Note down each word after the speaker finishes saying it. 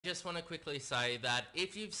Just want to quickly say that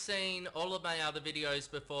if you've seen all of my other videos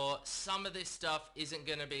before, some of this stuff isn't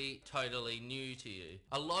going to be totally new to you.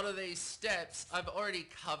 A lot of these steps I've already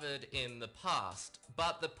covered in the past,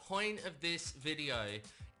 but the point of this video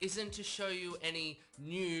isn't to show you any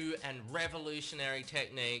new and revolutionary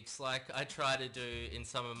techniques like I try to do in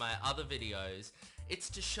some of my other videos. It's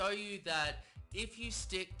to show you that if you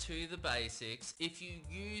stick to the basics, if you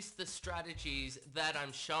use the strategies that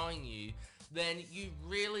I'm showing you, then you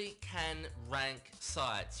really can rank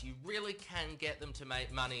sites. You really can get them to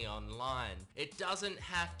make money online. It doesn't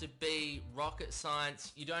have to be rocket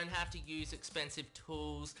science. You don't have to use expensive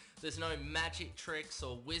tools. There's no magic tricks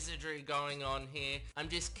or wizardry going on here. I'm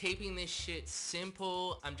just keeping this shit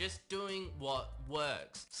simple. I'm just doing what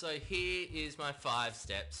works. So here is my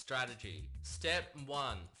 5-step strategy. Step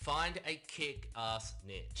 1, find a kick-ass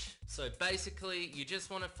niche. So basically, you just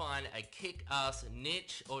want to find a kick-ass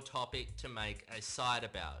niche or topic to make a site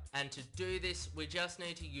about. And to do this, we just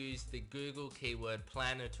need to use the Google Keyword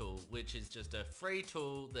Planner tool, which is just a free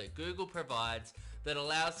tool that Google provides that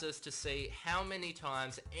allows us to see how many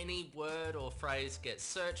times any word or phrase gets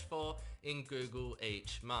searched for in Google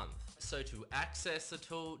each month. So to access the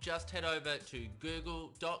tool, just head over to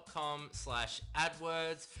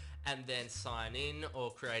google.com/AdWords and then sign in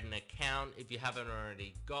or create an account if you haven't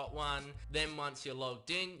already got one. Then once you're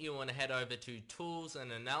logged in, you want to head over to Tools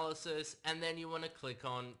and Analysis, and then you want to click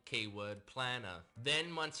on Keyword Planner.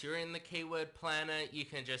 Then once you're in the Keyword Planner, you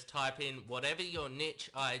can just type in whatever your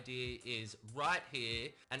niche idea is right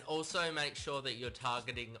here, and also make sure that you're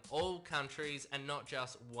targeting all countries and not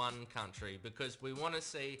just one country, because we want to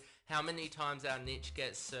see how many times our niche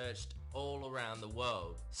gets searched all around the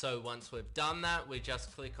world. So once we've done that, we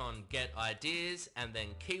just click on Get Ideas and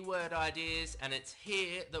then Keyword Ideas, and it's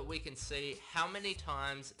here that we can see how many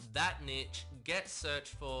times that niche gets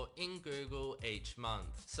searched for in Google each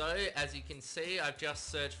month. So as you can see, I've just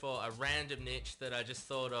searched for a random niche that I just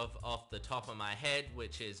thought of off the top of my head,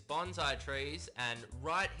 which is bonsai trees, and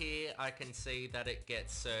right here I can see that it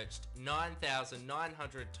gets searched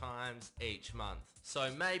 9,900 times each month.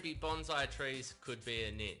 So maybe bonsai trees could be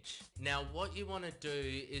a niche. Now what you want to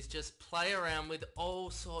do is just play around with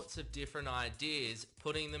all sorts of different ideas,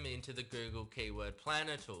 putting them into the Google Keyword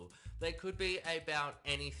Planner tool. They could be about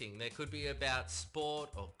anything. They could be about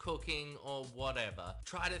sport or cooking or whatever.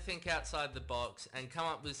 Try to think outside the box and come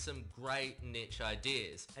up with some great niche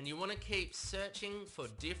ideas. And you want to keep searching for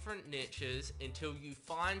different niches until you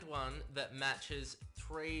find one that matches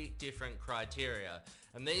 3 different criteria.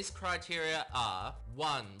 And these criteria are: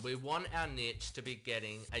 1, we want our niche to be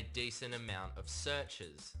getting a decent amount of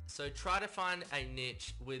searches. So try to find a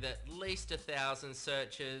niche with at least 1,000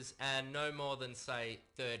 searches and no more than, say,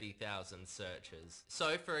 30,000 searches.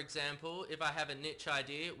 So for example, if I have a niche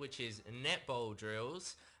idea which is netball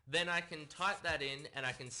drills, then I can type that in and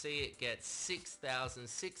I can see it gets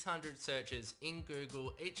 6,600 searches in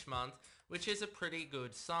Google each month, which is a pretty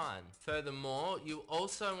good sign. Furthermore, you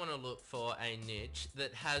also want to look for a niche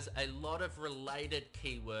that has a lot of related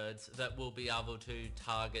keywords that will be able to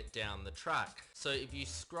target down the track. So if you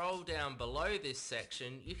scroll down below this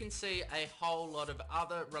section, you can see a whole lot of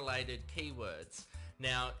other related keywords.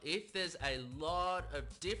 Now, if there's a lot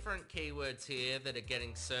of different keywords here that are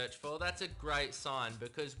getting searched for, that's a great sign,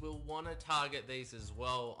 because we'll want to target these as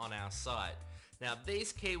well on our site. Now,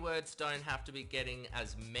 these keywords don't have to be getting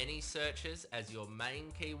as many searches as your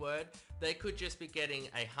main keyword. They could just be getting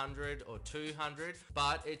 100 or 200,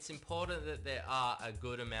 but it's important that there are a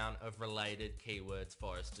good amount of related keywords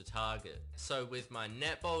for us to target. So with my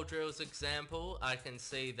netball drills example, I can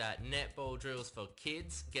see that netball drills for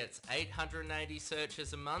kids gets 880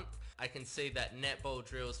 searches a month. I can see that netball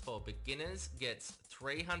drills for beginners gets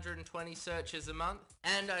 320 searches a month.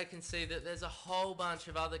 And I can see that there's a whole bunch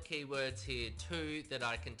of other keywords here too that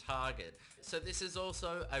I can target. So this is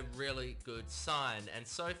also a really good sign, and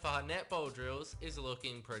so far netball drills is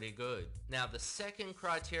looking pretty good. Now the second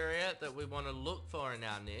criteria that we want to look for in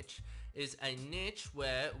our niche is a niche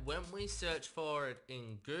where when we search for it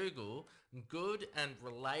in Google, good and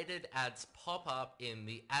related ads pop up in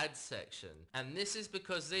the ads section. And this is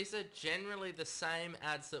because these are generally the same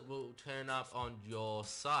ads that will turn up on your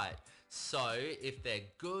site. So if they're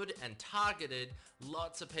good and targeted,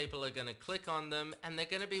 lots of people are going to click on them and they're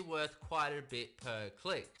going to be worth quite a bit per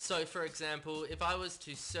click. So for example, if I was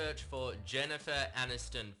to search for Jennifer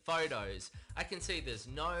Aniston photos, I can see there's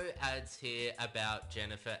no ads here about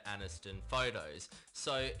Jennifer Aniston photos.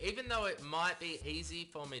 So even though it might be easy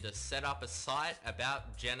for me to set up a site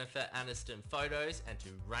about Jennifer Aniston photos and to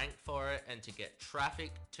rank for it and to get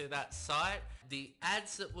traffic to that site, the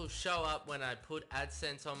ads that will show up when I put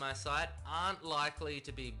AdSense on my site aren't likely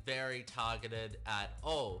to be very targeted at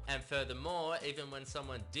all. And furthermore, even when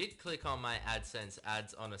someone did click on my AdSense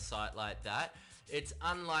ads on a site like that, it's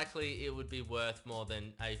unlikely it would be worth more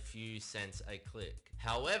than a few cents a click.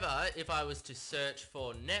 However, if I was to search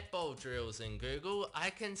for netball drills in Google, I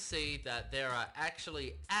can see that there are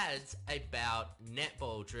actually ads about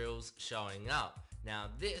netball drills showing up. Now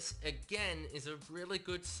this again is a really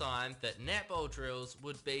good sign that netball drills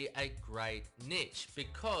would be a great niche,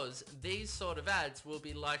 because these sort of ads will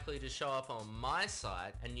be likely to show up on my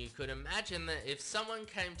site, and you could imagine that if someone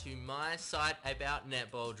came to my site about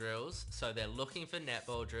netball drills, so they're looking for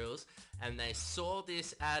netball drills, and they saw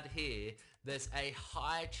this ad here, there's a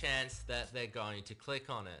high chance that they're going to click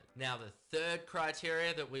on it. Now the third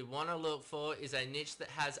criteria that we want to look for is a niche that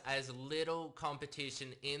has as little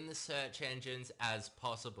competition in the search engines as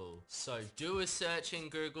possible. So do a search in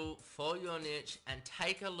Google for your niche and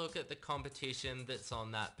take a look at the competition that's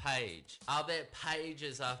on that page. Are there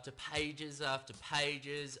pages after pages after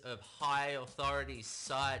pages of high authority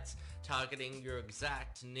sites targeting your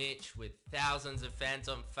exact niche with thousands of fans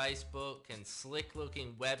on Facebook and slick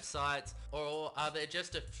looking websites? Or are there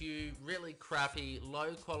just a few really crappy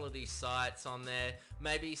low quality sites on there,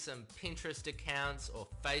 maybe some Pinterest accounts or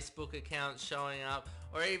Facebook accounts showing up?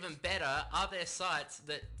 Or even better, are there sites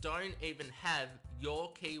that don't even have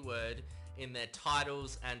your keyword in their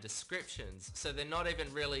titles and descriptions? So they're not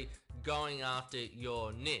even really going after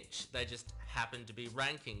your niche, they just happen to be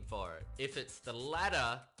ranking for it. If it's the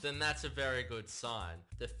latter, then that's a very good sign.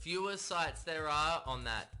 The fewer sites there are on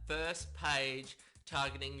that first page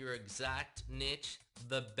targeting your exact niche,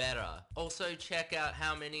 the better. Also check out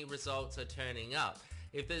how many results are turning up.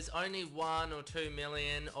 If there's only 1 or 2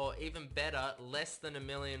 million, or even better, less than 1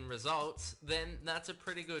 million results, then that's a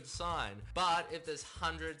pretty good sign. But if there's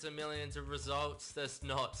hundreds of millions of results, that's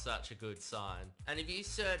not such a good sign. And if you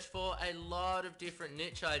search for a lot of different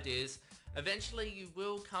niche ideas, eventually you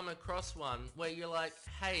will come across one where you're like,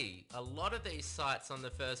 hey, a lot of these sites on the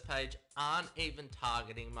first page aren't even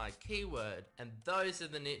targeting my keyword, and those are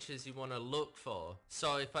the niches you want to look for.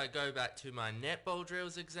 So if I go back to my netball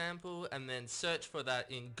drills example and then search for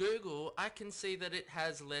that in Google, I can see that it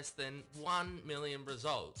has less than 1 million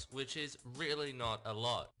results, which is really not a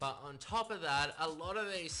lot. But on top of that, a lot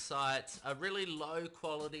of these sites are really low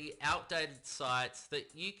quality, outdated sites that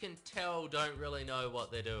you can tell don't really know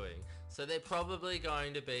what they're doing. So they're probably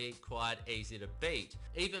going to be quite easy to beat.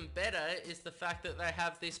 Even better is the fact that they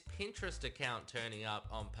have this Pinterest account turning up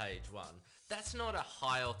on page 1. That's not a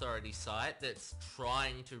high authority site that's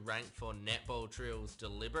trying to rank for netball drills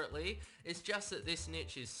deliberately. It's just that this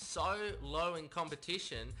niche is so low in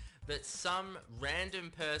competition that some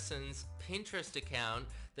random person's Pinterest account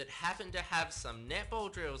that happened to have some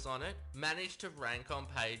netball drills on it managed to rank on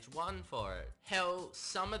page 1 for it. Hell,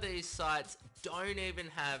 some of these sites don't even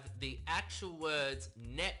have the actual words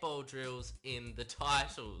netball drills in the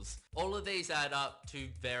titles. All of these add up to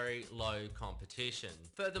very low competition.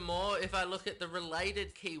 Furthermore, if I look at the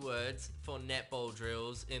related keywords for netball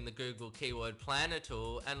drills in the Google Keyword Planner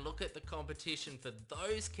tool and look at the competition for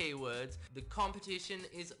those keywords, the competition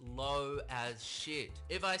is low as shit.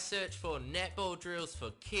 If I search for netball drills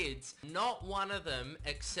for kids, not one of them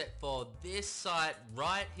except for this site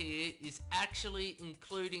right here is actually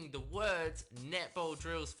including the words netball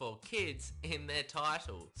drills for kids in their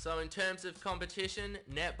title. So in terms of competition,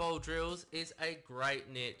 netball drills is a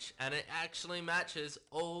great niche, and it actually matches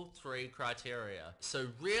all 3 criteria. So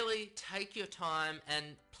really take your time and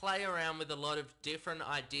play around with a lot of different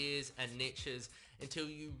ideas and niches until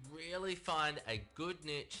you really find a good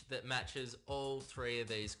niche that matches all 3 of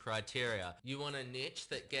these criteria. You want a niche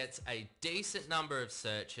that gets a decent number of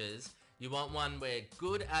searches. You want one where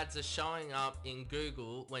good ads are showing up in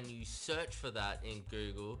Google when you search for that in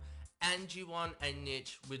Google. And you want a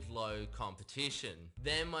niche with low competition.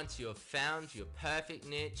 Then once you've found your perfect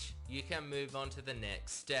niche, you can move on to the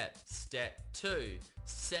next step. Step 2,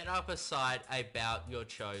 set up a site about your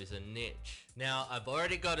chosen niche. Now, I've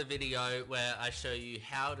already got a video where I show you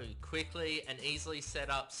how to quickly and easily set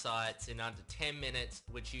up sites in under 10 minutes,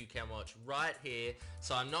 which you can watch right here.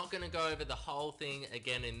 So I'm not going to go over the whole thing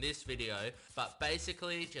again in this video, but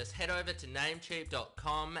basically just head over to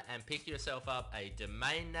Namecheap.com and pick yourself up a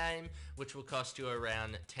domain name, which will cost you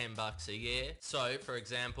around $10 a year. So for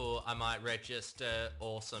example, I might register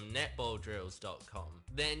Awesome netballdrills.com.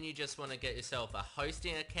 Then you just want to get yourself a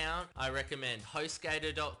hosting account. I recommend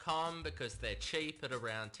hostgator.com because they're cheap at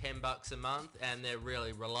around $10 a month and they're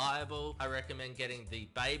really reliable. I recommend getting the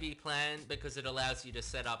baby plan because it allows you to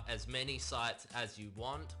set up as many sites as you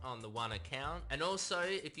want on the one account. And also,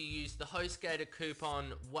 if you use the HostGator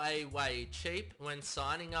coupon way cheap when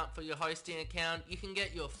signing up for your hosting account, you can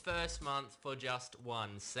get your first month for just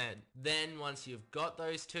 1 cent. Then once you've got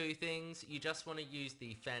those two things, you just want to use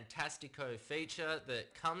the Fantastico feature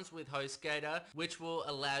that comes with HostGator, which will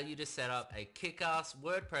allow you to set up a kick-ass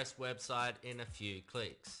WordPress website in a few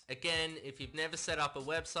clicks. Again, if you've never set up a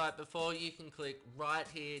website before, you can click right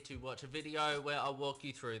here to watch a video where I'll walk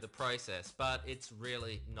you through the process, but it's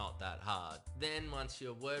really not that hard. Then once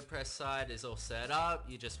your WordPress site is all set up,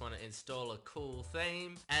 you just want to install a cool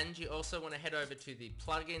theme, and you also want to head over to the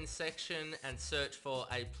plugin section and search for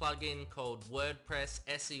a plugin called WordPress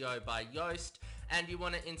SEO by Yoast, and you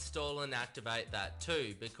want to install and activate that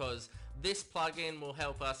too, because this plugin will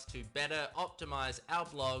help us to better optimize our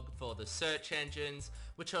blog for the search engines,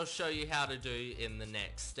 which I'll show you how to do in the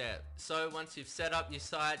next step. So once you've set up your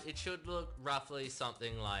site, it should look roughly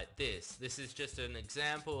something like this. This is just an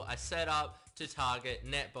example I set up to target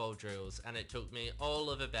netball drills, and it took me all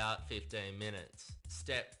of about 15 minutes.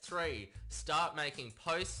 Step 3. Start making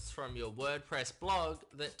posts from your WordPress blog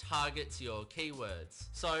that targets your keywords.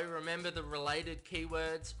 So remember the related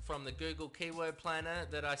keywords from the Google Keyword Planner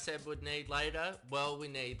that I said would need later? Well, we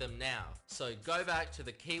need them now. So go back to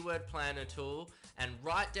the Keyword Planner tool and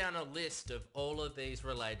write down a list of all of these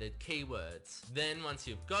related keywords. Then once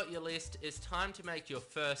you've got your list, it's time to make your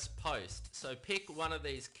first post. So pick one of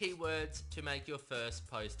these keywords to make your first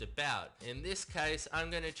post about. In this case, I'm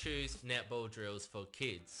going to choose netball drills for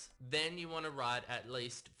kids. Then you want to write at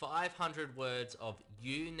least 500 words of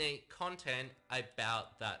unique content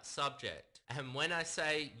about that subject. And when I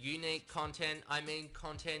say unique content, I mean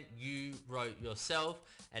content you wrote yourself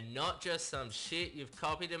and not just some shit you've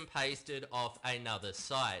copied and pasted off another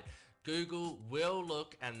site. Google will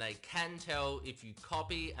look and they can tell if you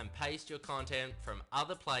copy and paste your content from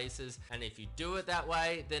other places, and if you do it that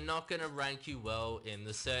way, they're not going to rank you well in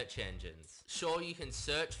the search engines. Sure, you can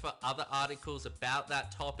search for other articles about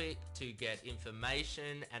that topic to get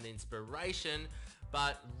information and inspiration,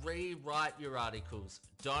 but rewrite your articles.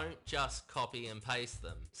 Don't just copy and paste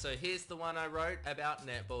them. So here's the one I wrote about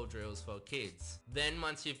netball drills for kids. Then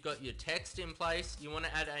once you've got your text in place, you want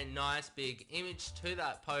to add a nice big image to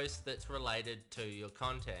that post that's related to your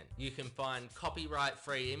content. You can find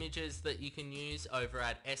copyright-free images that you can use over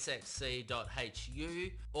at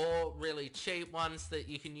sxc.hu, or really cheap ones that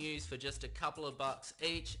you can use for just a couple of bucks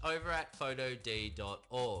each over at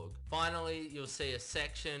photod.org. Finally, you'll see a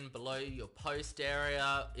section below your post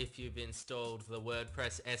area if you've installed the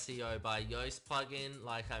WordPress SEO by Yoast plugin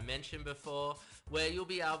like I mentioned before, where you'll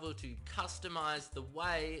be able to customize the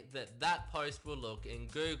way that post will look in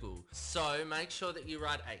Google. So make sure that you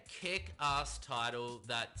write a kick-ass title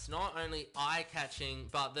that's not only eye-catching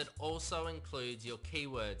but that also includes your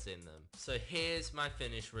keywords in them. So here's my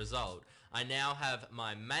finished result. I now have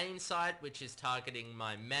my main site, which is targeting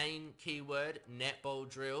my main keyword, netball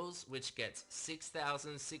drills, which gets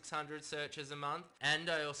 6,600 searches a month. And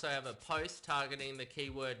I also have a post targeting the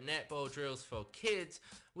keyword netball drills for kids,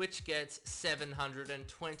 which gets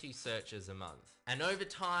 720 searches a month. And over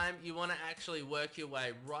time, you want to actually work your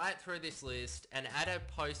way right through this list and add a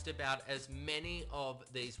post about as many of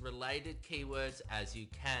these related keywords as you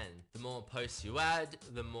can. The more posts you add,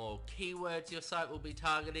 the more keywords your site will be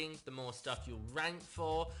targeting, the more stuff you'll rank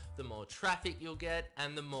for, the more traffic you'll get,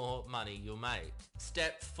 and the more money you'll make.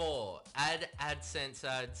 Step 4, add AdSense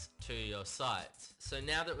ads to your site. So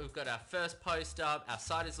now that we've got our first post up, our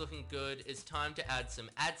site is looking good, it's time to add some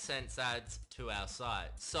AdSense ads to our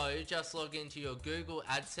site. So just log into your Google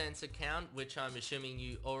AdSense account, which I'm assuming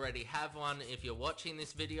you already have one if you're watching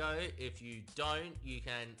this video. If you don't, you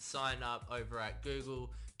can sign up over at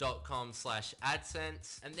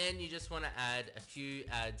google.com/AdSense, and then you just want to add a few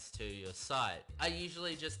ads to your site. I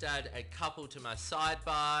usually just add a couple to my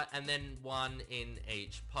sidebar and then one in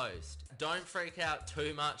each post. Don't freak out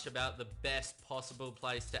too much about the best possible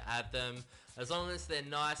place to add them. As long as they're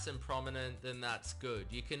nice and prominent, then that's good.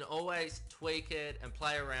 You can always tweak it and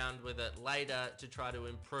play around with it later to try to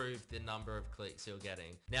improve the number of clicks you're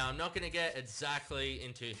getting. Now, I'm not going to get exactly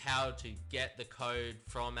into how to get the code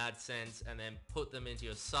from AdSense and then put them into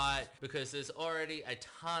your site, because there's already a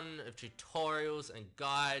ton of tutorials and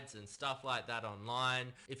guides and stuff like that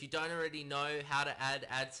online. If you don't already know how to add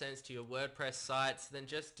AdSense to your WordPress sites, then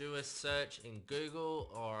just do a search in Google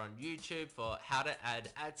or on YouTube for how to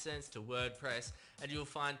add AdSense to WordPress WordPress, and you'll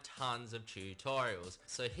find tons of tutorials.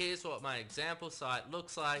 So here's what my example site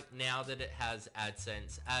looks like now that it has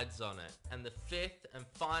AdSense ads on it. And the fifth and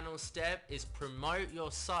final step is promote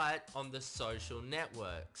your site on the social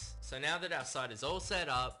networks. So now that our site is all set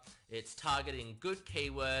up, it's targeting good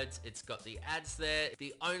keywords, it's got the ads there.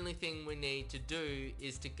 The only thing we need to do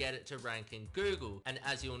is to get it to rank in Google. And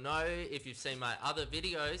as you'll know, if you've seen my other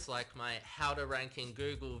videos, like my how to rank in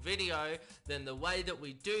Google video, then the way that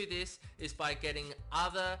we do this is by getting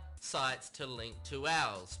other sites to link to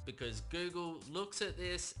ours, because Google looks at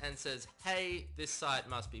this and says, hey, this site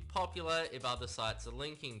must be popular if other sites are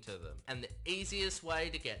linking to them. And the easiest way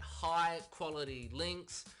to get high quality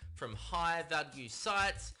links from high value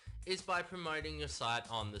sites is by promoting your site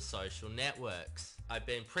on the social networks. I've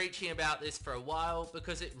been preaching about this for a while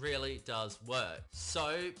because it really does work.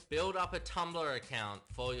 So build up a Tumblr account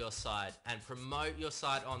for your site and promote your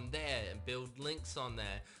site on there and build links on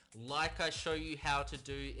there, like I show you how to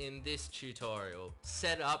do in this tutorial.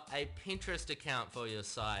 Set up a Pinterest account for your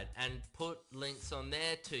site and put links on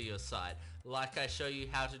there to your site, like I show you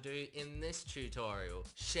how to do in this tutorial.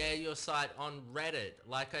 Share your site on Reddit,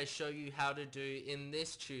 like I show you how to do in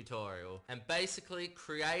this tutorial. And basically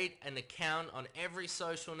create an account on every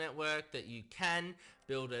social network that you can,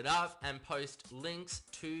 build it up and post links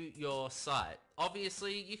to your site.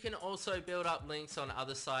 Obviously, you can also build up links on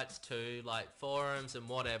other sites too, like forums and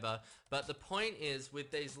whatever, but the point is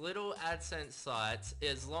with these little AdSense sites,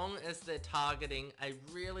 as long as they're targeting a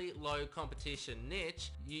really low competition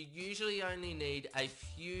niche, you usually only need a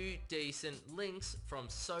few decent links from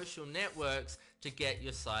social networks to get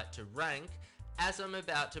your site to rank, as I'm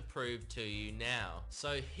about to prove to you now.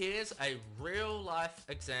 So here's a real life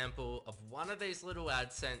example of one of these little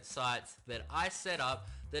AdSense sites that I set up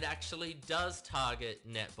that actually does target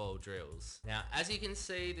netball drills. Now, as you can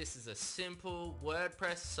see, this is a simple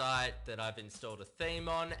WordPress site that I've installed a theme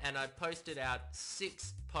on, and I've posted out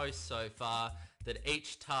 6 posts so far that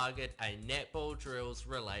each target a netball drills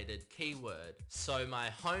related keyword. So my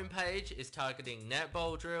homepage is targeting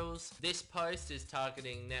netball drills. This post is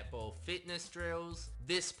targeting netball fitness drills.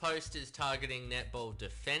 This post is targeting netball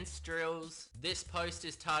defense drills. This post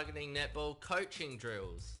is targeting netball coaching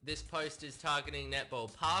drills. This post is targeting netball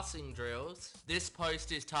passing drills. This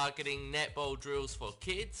post is targeting netball drills for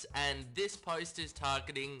kids. And this post is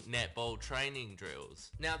targeting netball training drills.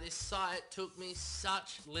 Now this site took me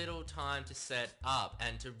such little time to set up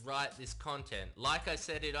and to write this content. Like I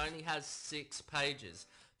said, it only has 6 pages.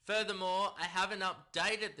 Furthermore, I haven't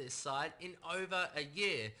updated this site in over a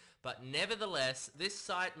year, but nevertheless, this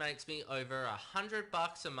site makes me over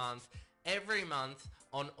 $100 a month every month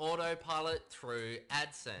on autopilot through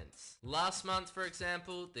AdSense. Last month, for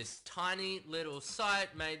example, this tiny little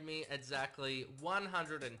site made me exactly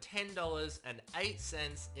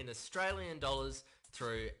 $110.08 in Australian dollars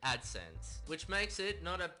through AdSense, which makes it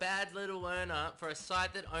not a bad little earner for a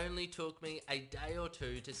site that only took me a day or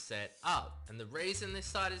 2 to set up. And the reason this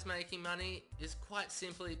site is making money is quite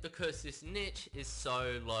simply because this niche is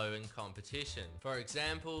so low in competition. For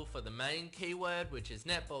example, for the main keyword, which is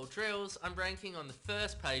netball drills, I'm ranking on the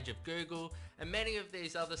first page of Google, and many of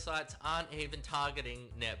these other sites aren't even targeting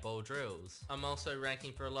netball drills. I'm also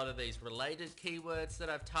ranking for a lot of these related keywords that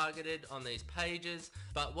I've targeted on these pages,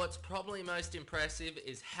 but what's probably most impressive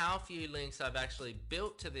is how few links I've actually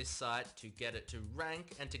built to this site to get it to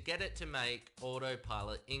rank and to get it to make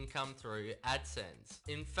autopilot income through AdSense.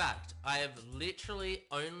 In fact, I have literally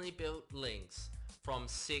only built links from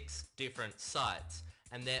 6 different sites,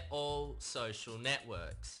 and they're all social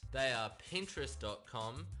networks. They are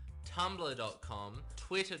Pinterest.com, Tumblr.com,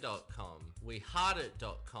 Twitter.com,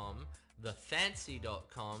 WeHeartIt.com,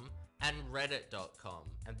 TheFancy.com, and Reddit.com.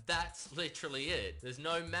 And that's literally it. There's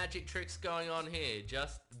no magic tricks going on here,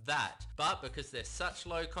 just that. But because they're such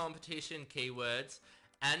low competition keywords,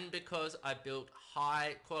 and because I built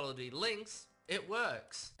high quality links, it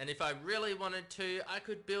works. And if I really wanted to, I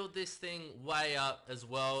could build this thing way up as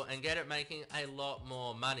well and get it making a lot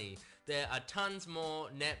more money. There are tons more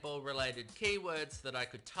netball related keywords that I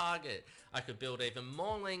could target. I could build even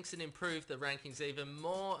more links and improve the rankings even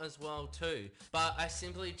more as well too. But I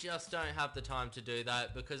simply just don't have the time to do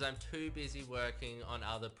that because I'm too busy working on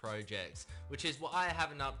other projects, which is why I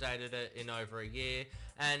haven't updated it in over a year,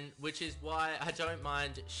 and which is why I don't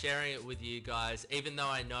mind sharing it with you guys, even though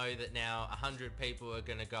I know that now 100 people are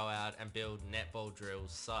going to go out and build netball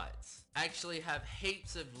drills sites. I actually have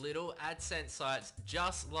heaps of little AdSense sites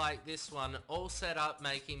just like this one, all set up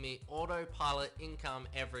making me autopilot income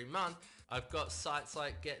every month I've got sites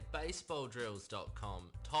like getbaseballdrills.com,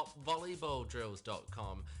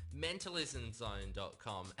 topvolleyballdrills.com,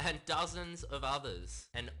 mentalismzone.com, and dozens of others.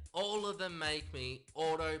 And all of them make me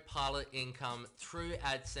autopilot income through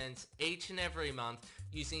AdSense each and every month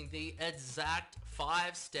using the exact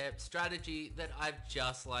 5-step strategy that I've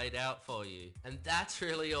just laid out for you. And that's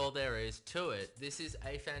really all there is to it. This is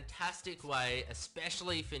a fantastic way,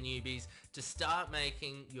 especially for newbies, to start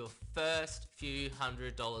making your first few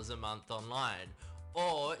 $100s a month online.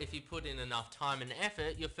 Or if you put in enough time and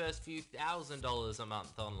effort, your first few $1,000s a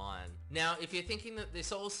month online. Now, if you're thinking that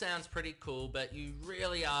this all sounds pretty cool, but you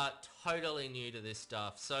really are totally new to this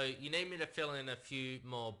stuff, so you need me to fill in a few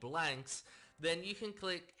more blanks, then you can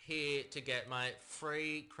click here to get my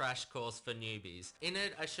free crash course for newbies. In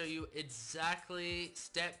it, I show you exactly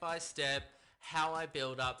step by step how I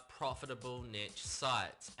build up profitable niche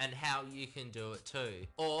sites and how you can do it too.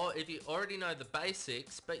 Or if you already know the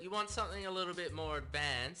basics but you want something a little bit more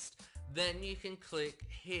advanced, then you can click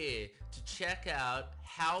here to check out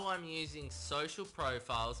how I'm using social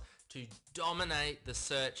profiles to dominate the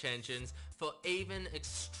search engines for even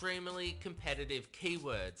extremely competitive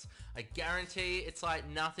keywords. I guarantee it's like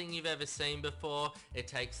nothing you've ever seen before. It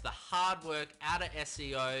takes the hard work out of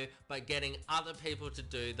SEO by getting other people to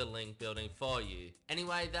do the link building for you.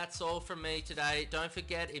 Anyway, that's all from me today. Don't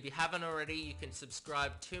forget, if you haven't already, you can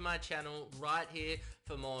subscribe to my channel right here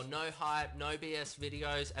for more no hype, no BS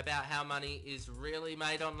videos about how money is really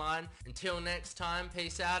made online. Until next time,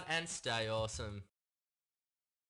 peace out and stay awesome.